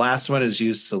 Last one is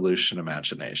use solution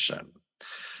imagination.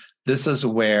 This is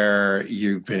where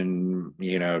you've been,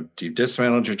 you've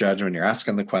dismantled your judgment, you're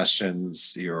asking the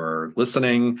questions, you're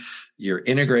listening, you're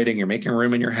integrating, you're making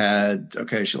room in your head.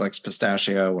 Okay, she likes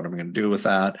pistachio. What am I going to do with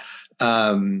that?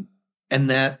 And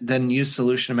that then use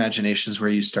solution imagination is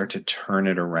where you start to turn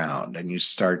it around and you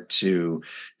start to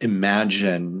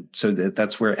imagine. So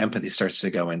that's where empathy starts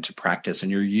to go into practice,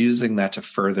 and you're using that to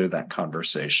further that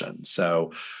conversation.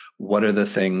 So what are the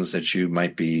things that you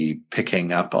might be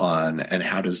picking up on, and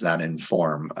how does that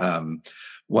inform?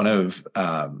 One of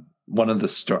the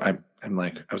stories, I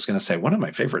was going to say one of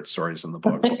my favorite stories in the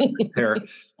book. They're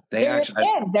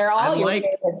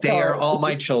all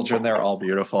my children. They're all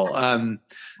beautiful.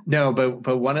 No,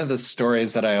 but one of the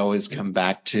stories that I always come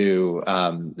back to,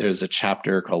 there's a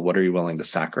chapter called "What Are You Willing to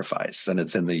Sacrifice?" and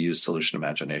it's in the Use Solution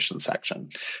Imagination section.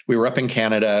 We were up in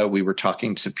Canada. We were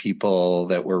talking to people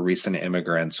that were recent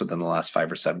immigrants within the last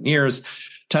 5 or 7 years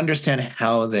to understand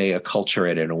how they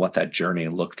acculturated and what that journey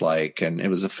looked like. And it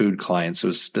was a food client, so it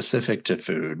was specific to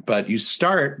food. But you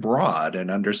start broad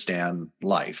and understand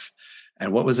life.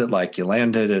 And what was it like? You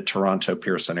landed at Toronto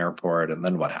Pearson Airport, and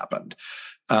then what happened?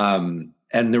 And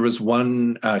there was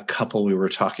one couple we were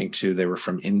talking to, they were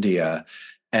from India,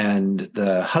 and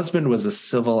the husband was a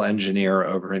civil engineer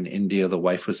over in India. The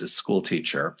wife was a school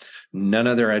teacher. None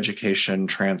of their education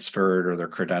transferred or their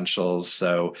credentials.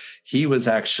 So he was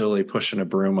actually pushing a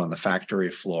broom on the factory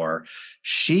floor.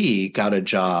 She got a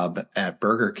job at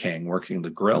Burger King working the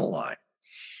grill line.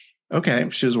 Okay,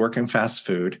 she was working fast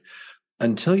food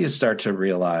until you start to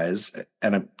realize,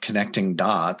 and I'm connecting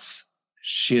dots,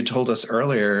 she had told us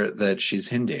earlier that she's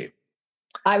Hindi.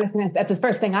 I was going to, that's the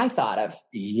first thing I thought of.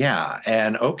 Yeah.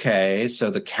 And okay,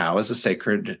 so the cow is a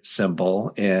sacred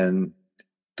symbol in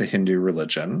the Hindu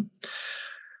religion.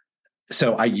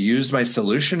 So I used my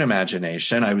solution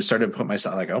imagination. I was starting to put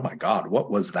myself like, oh my God,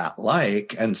 what was that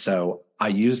like? And so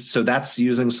that's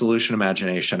using solution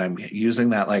imagination. I'm using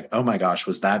that like, oh my gosh,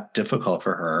 was that difficult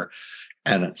for her?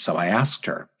 And so I asked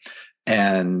her.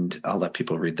 And I'll let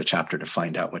people read the chapter to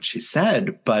find out what she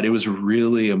said, but it was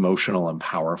really emotional and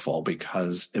powerful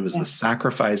because it was the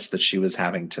sacrifice that she was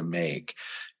having to make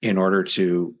in order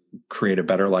to create a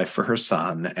better life for her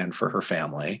son and for her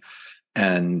family.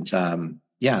 And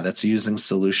that's using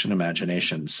solution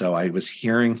imagination. So I was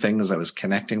hearing things, I was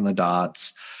connecting the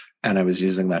dots, and I was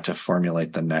using that to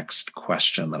formulate the next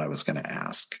question that I was going to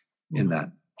ask in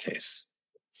that case.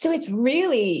 So it's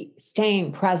really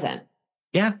staying present.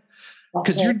 Yeah.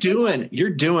 Because you're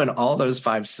doing all those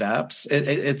 5 steps.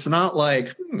 It's not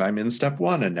like I'm in step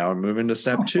 1 and now I'm moving to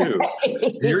step 2.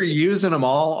 You're using them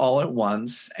all at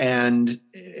once. And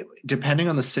depending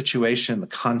on the situation, the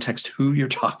context, who you're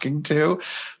talking to,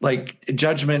 like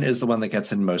judgment is the one that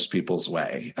gets in most people's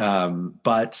way.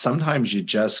 But sometimes you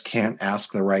just can't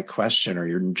ask the right question, or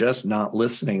you're just not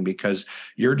listening because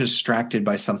you're distracted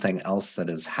by something else that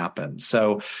has happened.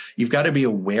 So you've got to be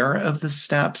aware of the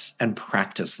steps and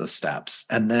practice the steps.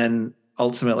 And then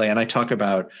ultimately, and I talk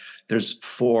about, there's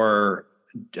 4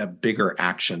 bigger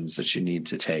actions that you need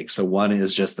to take. So 1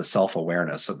 is just the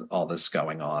self-awareness of all this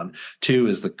going on. 2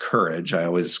 is the courage. I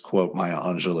always quote Maya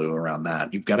Angelou around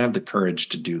that. You've got to have the courage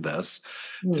to do this.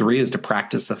 3 is to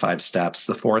practice the 5 steps.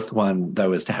 The 4th one,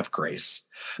 though, is to have grace,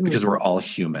 because we're all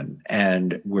human,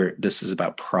 and this is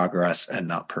about progress and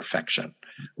not perfection.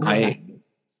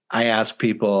 I ask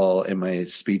people in my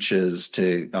speeches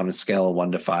on a scale of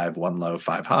 1 to 5, 1 low,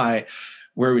 5 high,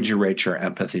 where would you rate your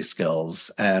empathy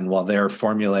skills? And while they're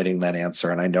formulating that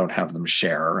answer, and I don't have them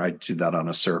share, I do that on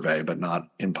a survey, but not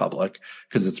in public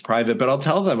because it's private. But I'll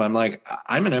tell them, I'm like,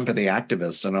 I'm an empathy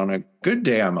activist. And on a good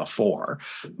day, I'm a 4.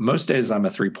 Most days I'm a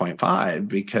 3.5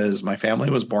 because my family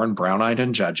was born brown-eyed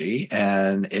and judgy,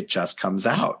 and it just comes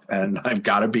out. And I've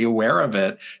got to be aware of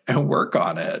it and work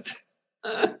on it.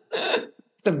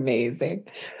 It's amazing.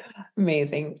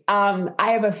 Amazing.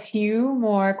 I have a few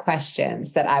more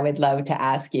questions that I would love to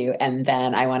ask you, and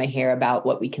then I want to hear about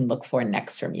what we can look for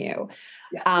next from you.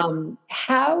 Yes.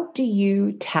 How do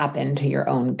you tap into your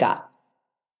own gut?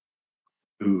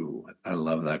 Ooh, I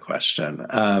love that question.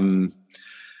 A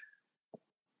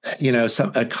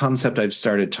concept I've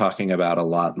started talking about a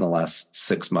lot in the last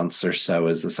 6 months or so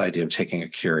is this idea of taking a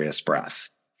curious breath.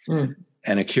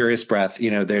 And a curious breath, the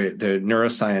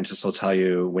neuroscientists will tell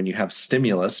you when you have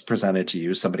stimulus presented to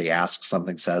you, somebody asks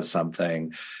something, says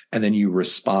something, and then you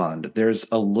respond. There's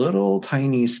a little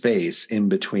tiny space in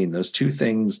between. Those 2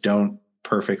 things don't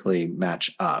perfectly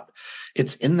match up.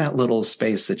 It's in that little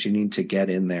space that you need to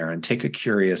get in there and take a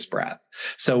curious breath.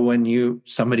 So when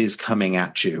somebody's coming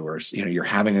at you, or you're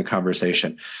having a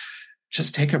conversation,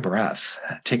 just take a breath,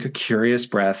 take a curious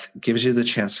breath, gives you the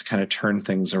chance to kind of turn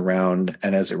things around.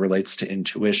 And as it relates to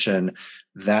intuition,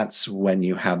 that's when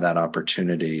you have that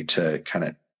opportunity to kind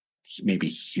of maybe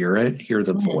hear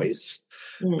the voice.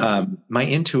 My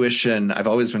intuition, I've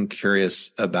always been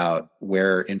curious about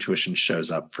where intuition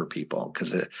shows up for people,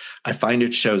 because I find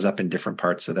it shows up in different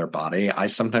parts of their body. I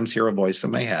sometimes hear a voice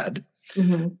in my head.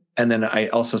 And then I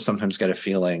also sometimes get a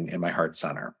feeling in my heart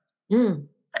center.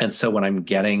 And so when I'm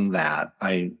getting that,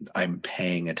 I'm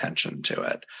paying attention to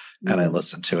it and I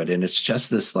listen to it. And it's just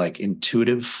this like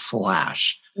intuitive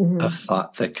flash of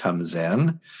thought that comes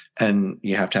in, and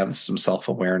you have to have some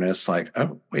self-awareness, like,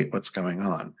 oh, wait, what's going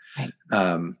on? Right.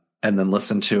 And then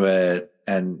listen to it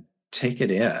and take it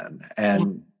in.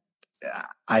 And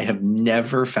I have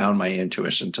never found my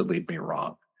intuition to lead me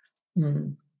wrong.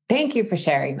 Thank you for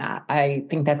sharing that. I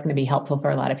think that's going to be helpful for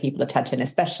a lot of people to touch on,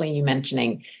 especially you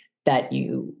mentioning that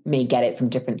you may get it from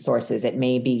different sources. It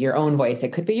may be your own voice.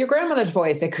 It could be your grandmother's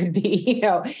voice. It could be,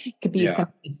 some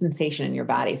sensation in your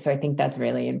body. So I think that's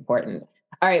really important.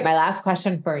 All right. My last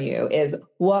question for you is,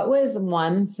 what was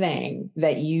one thing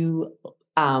that you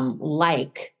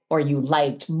like or you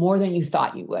liked more than you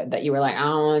thought you would, that you were like, I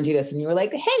don't want to do this. And you were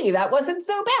like, hey, that wasn't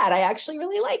so bad. I actually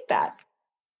really like that.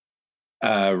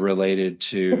 Related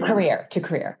to career.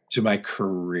 To my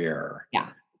career. Yeah.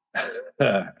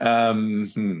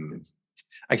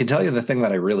 I can tell you the thing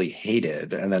that I really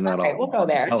hated, and then we'll go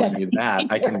there. Telling you that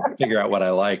I can figure out what I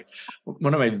like.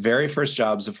 One of my very first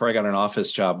jobs before I got an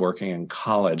office job working in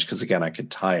college, because again, I could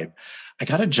type, I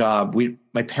got a job.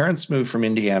 My parents moved from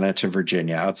Indiana to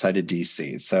Virginia outside of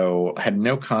DC. So I had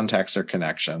no contacts or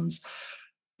connections.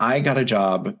 I got a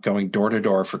job going door to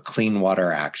door for Clean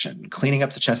Water Action, cleaning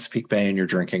up the Chesapeake Bay in your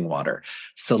drinking water,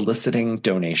 soliciting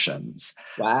donations.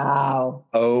 Wow.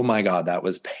 Oh my God, that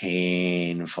was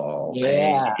painful.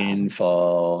 Yeah.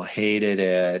 Painful. Hated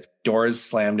it. Doors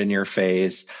slammed in your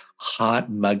face.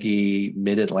 Hot, muggy,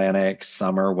 mid-Atlantic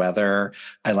summer weather.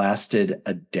 I lasted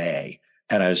a day.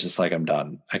 And I was just like, I'm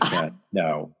done. I can't.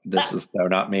 No, this is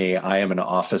not me. I am an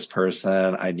office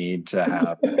person. I need to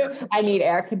have. I need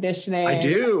air conditioning. I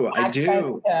do.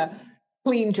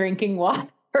 Clean drinking water.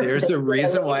 There's a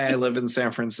reason why I live in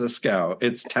San Francisco.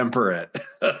 It's temperate.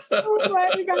 Oh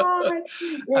my God.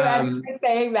 You're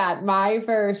saying that my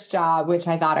first job, which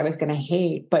I thought I was going to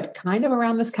hate, but kind of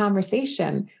around this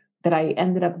conversation that I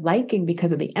ended up liking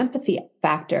because of the empathy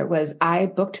factor, was I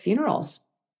booked funerals.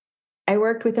 I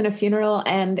worked within a funeral,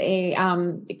 and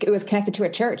it was connected to a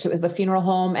church. It was the funeral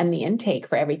home and the intake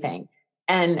for everything.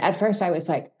 And at first I was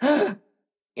like,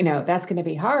 that's going to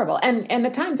be horrible. And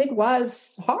at times it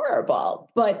was horrible,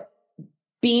 but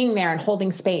being there and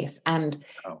holding space and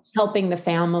helping the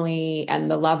family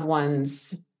and the loved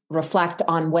ones reflect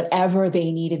on whatever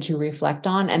they needed to reflect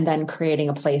on, and then creating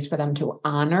a place for them to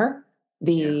honor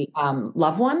the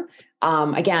loved one.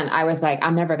 Again, I was like,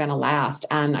 I'm never going to last.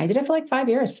 And I did it for like 5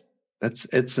 years.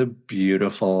 It's a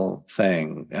beautiful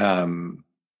thing. When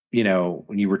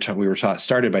we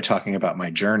started by talking about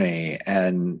my journey,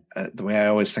 and the way I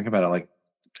always think about it, like,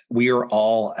 we are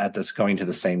all going to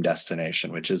the same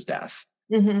destination, which is death.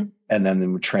 Mm-hmm. And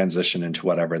then we transition into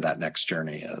whatever that next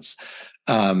journey is.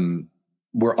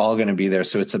 We're all going to be there.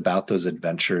 So it's about those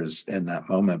adventures in that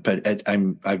moment. But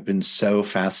I've been so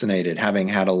fascinated, having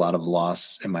had a lot of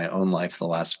loss in my own life the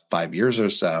last 5 years or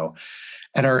so,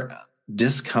 and our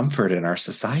discomfort in our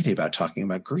society about talking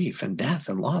about grief and death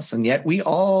and loss. And yet we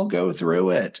all go through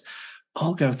it.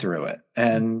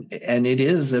 And it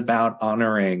is about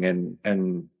honoring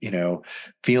and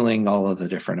feeling all of the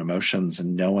different emotions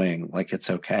and knowing like it's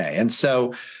okay. And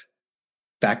so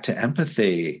back to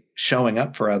empathy, showing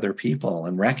up for other people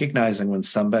and recognizing when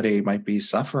somebody might be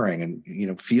suffering,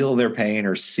 and feel their pain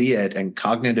or see it and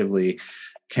cognitively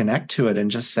connect to it, and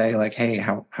just say like, hey,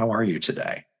 how are you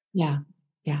today? Yeah.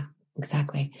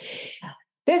 Exactly.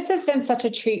 This has been such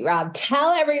a treat, Rob.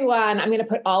 Tell everyone, I'm going to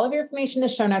put all of your information in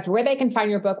the show notes, where they can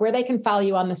find your book, where they can follow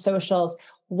you on the socials.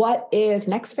 What is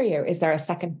next for you? Is there a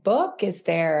second book? Is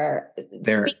there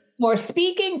more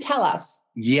speaking? Tell us.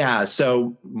 Yeah.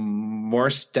 So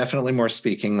definitely more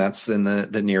speaking. That's in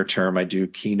the near term. I do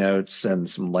keynotes and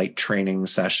some light training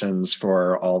sessions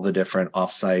for all the different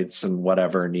offsites and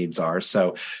whatever needs are.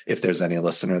 So if there's any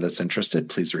listener that's interested,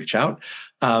 please reach out.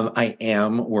 I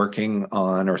am working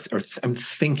on, I'm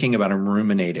thinking about, I'm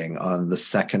ruminating on the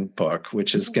second book,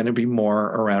 which is going to be more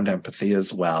around empathy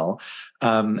as well.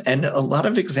 And a lot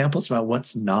of examples about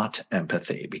what's not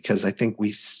empathy, because I think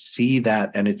we see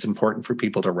that, and it's important for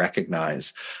people to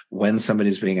recognize when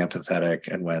somebody's being empathetic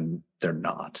and when they're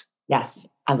not. Yes.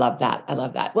 I love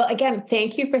that. Well, again,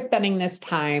 thank you for spending this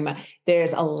time.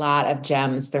 There's a lot of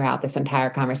gems throughout this entire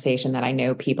conversation that I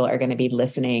know people are going to be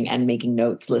listening and making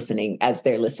notes listening as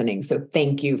they're listening. So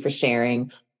thank you for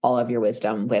sharing all of your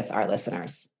wisdom with our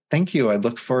listeners. Thank you. I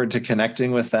look forward to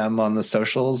connecting with them on the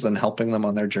socials and helping them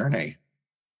on their journey.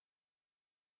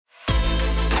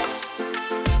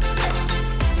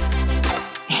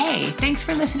 Hey, thanks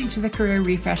for listening to the Career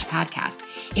Refresh podcast.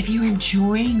 If you're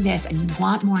enjoying this and you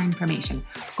want more information,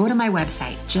 go to my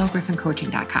website,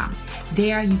 jillgriffincoaching.com.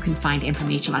 There you can find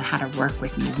information on how to work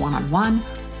with me one-on-one,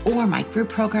 or my group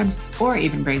programs, or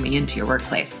even bring me into your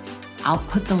workplace. I'll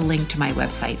put the link to my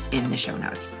website in the show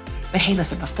notes. But hey,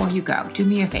 listen, before you go, do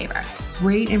me a favor,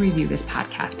 rate and review this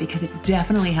podcast, because it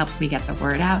definitely helps me get the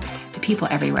word out to people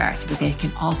everywhere so that they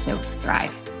can also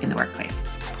thrive in the workplace.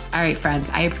 All right, friends,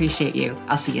 I appreciate you.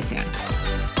 I'll see you soon.